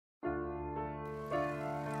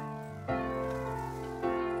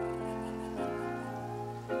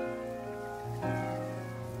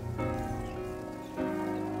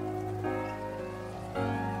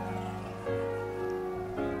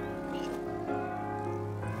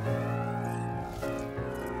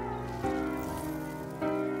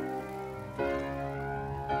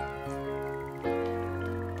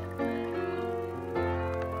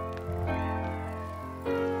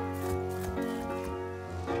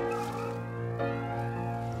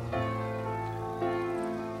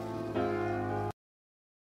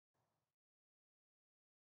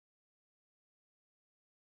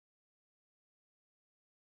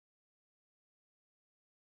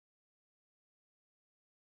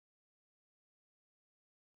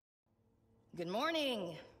Good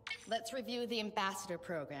morning. Let's review the ambassador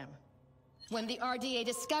program. When the RDA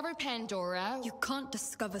discovered Pandora... You can't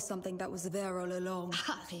discover something that was there all along.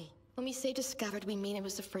 Harvey, when we say discovered, we mean it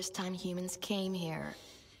was the first time humans came here.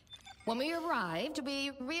 When we arrived,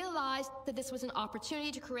 we realized that this was an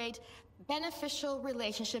opportunity to create beneficial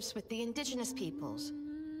relationships with the indigenous peoples.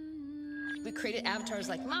 We created avatars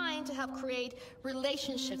like mine to help create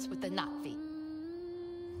relationships with the Na'vi.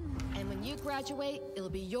 And when you graduate, it'll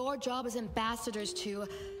be your job as ambassadors to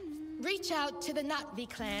reach out to the Na'vi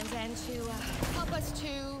clans and to help us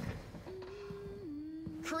to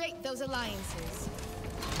create those alliances.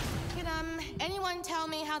 Can anyone tell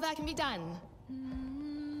me how that can be done?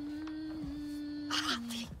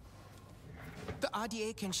 The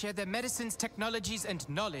RDA can share their medicines, technologies, and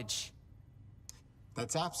knowledge.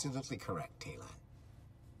 That's absolutely correct, Taylor.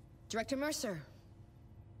 Director Mercer,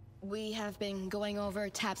 we have been going over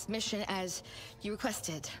TAP's mission as you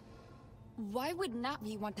requested. Why would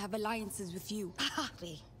Na'vi want to have alliances with you?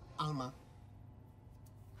 Harvey. Alma.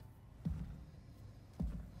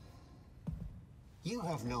 You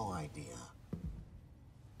have no idea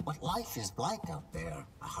what life is like out there,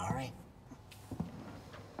 Ahari.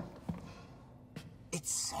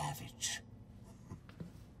 It's savage.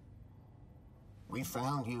 We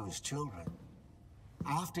found you as children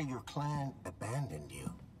after your clan abandoned you.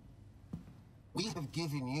 We have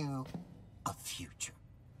given you a future.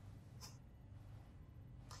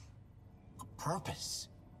 A purpose.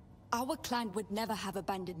 Our clan would never have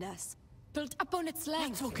abandoned us. Built up on its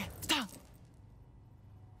land. Okay, stop!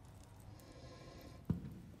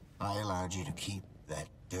 I allowed you to keep that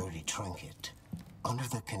dirty trinket under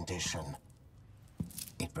the condition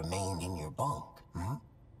it remained in your bunk,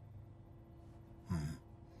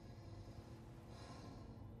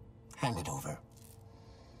 Hand it over.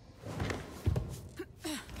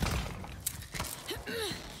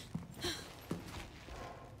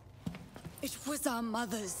 It was our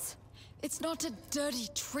mother's. It's not a dirty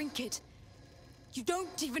trinket. You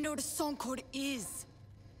don't even know what a song chord is.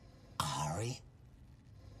 Ahari?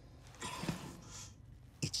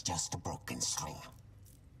 It's just a broken string.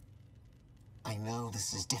 I know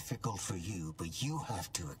this is difficult for you, but you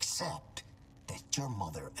have to accept that your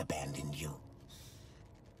mother abandoned you.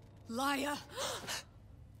 Liar!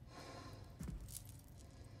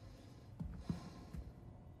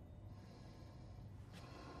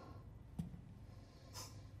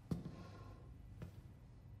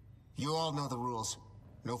 You all know the rules.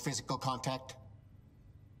 No physical contact.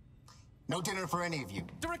 No dinner for any of you.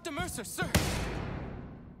 Director Mercer, sir!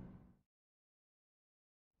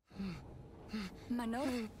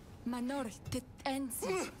 Manor,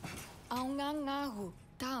 titensi. Aungangahu,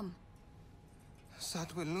 tam.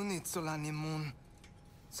 Satwilunit solanimun.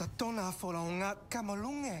 Satona folaunga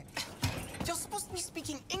kamalunge. You're supposed to be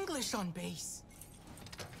speaking English on base.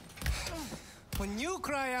 When you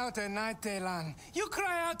cry out at night, Telan, you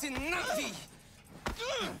cry out in Na'vi.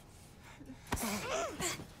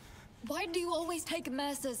 Why do you always take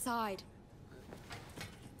Mercer's side?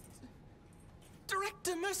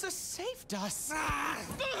 Director Mercer saved us!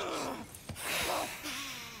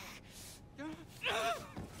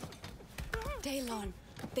 Daylon,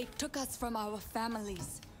 they took us from our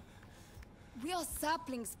families. We are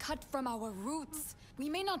saplings cut from our roots. We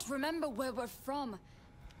may not remember where we're from,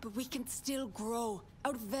 but we can still grow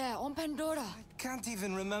out there on Pandora. I can't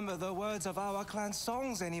even remember the words of our clan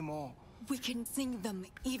songs anymore. We can sing them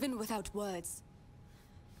even without words.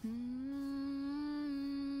 We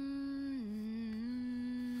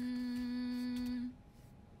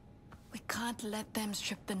can't let them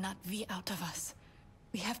strip the Na'vi out of us.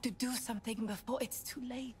 We have to do something before it's too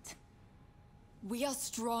late. We are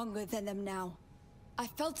stronger than them now. I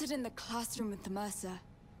felt it in the classroom with the Mercer.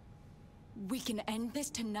 We can end this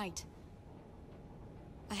tonight.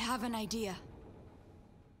 I have an idea.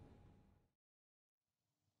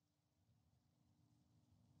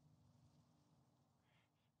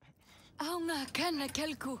 Aunga kana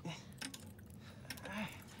kelku.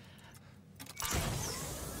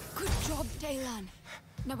 Good job, Daylan.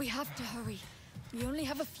 Now we have to hurry. We only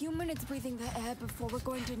have a few minutes breathing the air before we're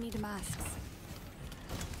going to need masks.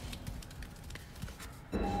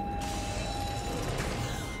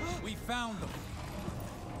 We found them.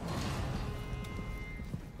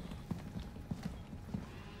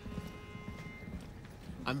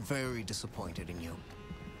 I'm very disappointed in you.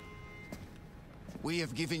 We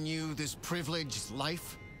have given you this privileged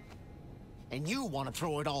life, and you want to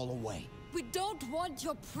throw it all away. We don't want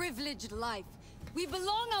your privileged life. We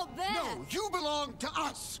belong out there! No, you belong to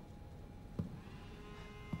us!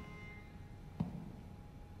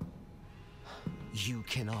 You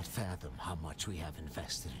cannot fathom how much we have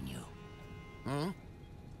invested in you.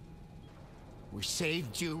 We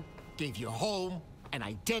saved you, gave you a home, an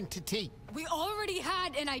identity. We already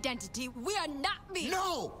had an identity. We are not me.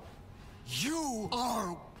 No! You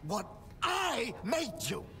are what I made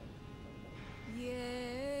you! Yeah,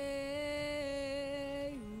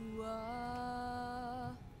 you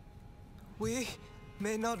are. We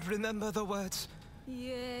may not remember the words,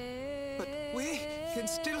 Yeah. but we can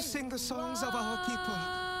still sing the songs of our people.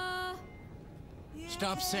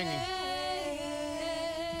 Stop singing.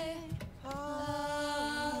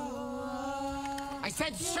 I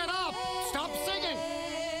said shut up! Stop singing!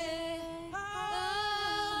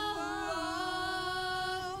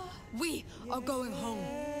 We are going home.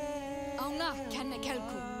 Aunga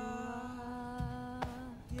Kanakelku.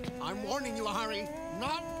 I'm warning you, Hari.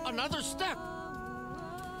 Not another step!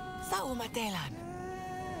 Sa umatelan.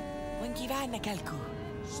 Wangiva na kalku.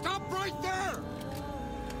 Stop right there!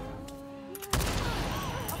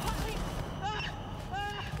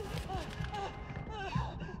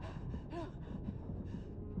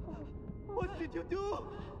 What did you do?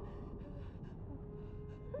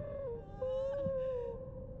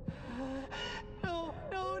 No,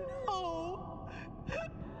 no, no!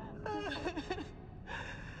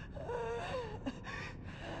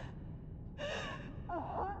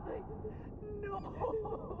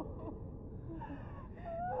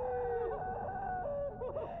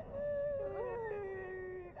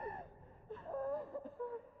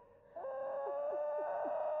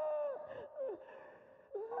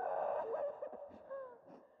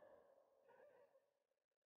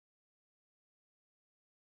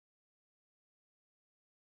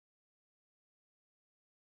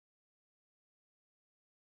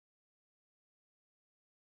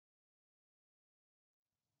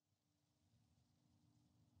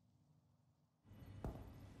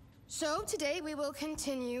 So today we will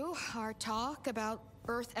continue our talk about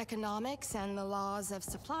Earth economics and the laws of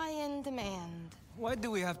supply and demand. Why do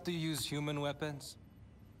we have to use human weapons?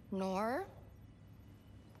 Nor,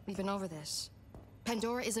 we've been over this.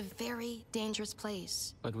 Pandora is a very dangerous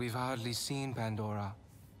place. But we've hardly seen Pandora.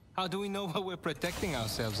 How do we know what we're protecting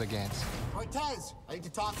ourselves against? Cortez, I need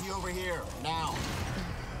to talk to you over here, now.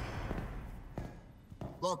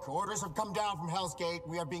 Look, orders have come down from Hell's Gate.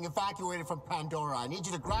 We are being evacuated from Pandora. I need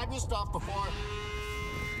you to grab your stuff before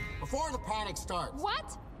the panic starts.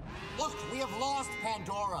 What? Look, we have lost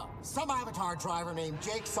Pandora. Some Avatar driver named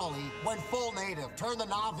Jake Sully went full native, turned the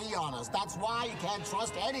Na'vi on us. That's why you can't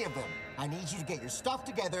trust any of them. I need you to get your stuff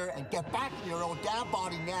together and get back in your own damn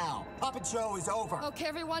body now. Puppet show is over. Okay,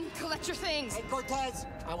 everyone, collect your things. Hey, Cortez,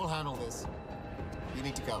 I will handle this. You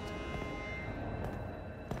need to go.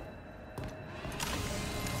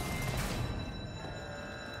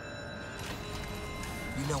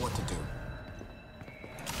 You know what to do.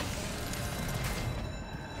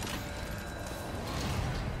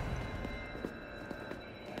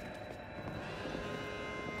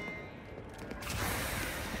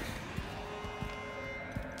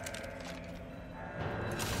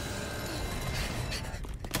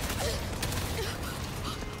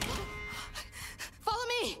 Follow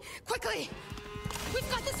me, quickly. We've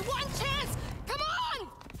got this one chance. Come on!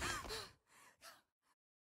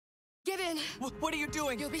 Get in. What are you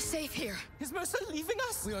doing? You'll be safe here. Is Mercer leaving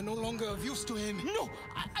us? We are no longer of use to him. No,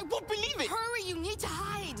 I won't believe it! Hurry, you need to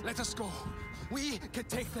hide. Let us go. We can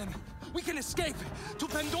take them. We can escape to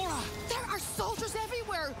Pandora. There are soldiers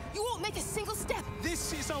everywhere. You won't make a single step.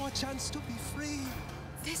 This is our chance to be free.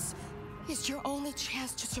 This is your only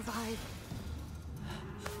chance to survive.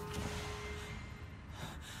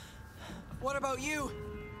 What about you?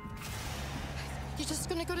 You're just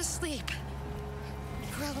gonna go to sleep.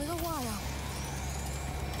 For a little while.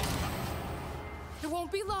 It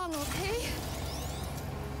won't be long, okay?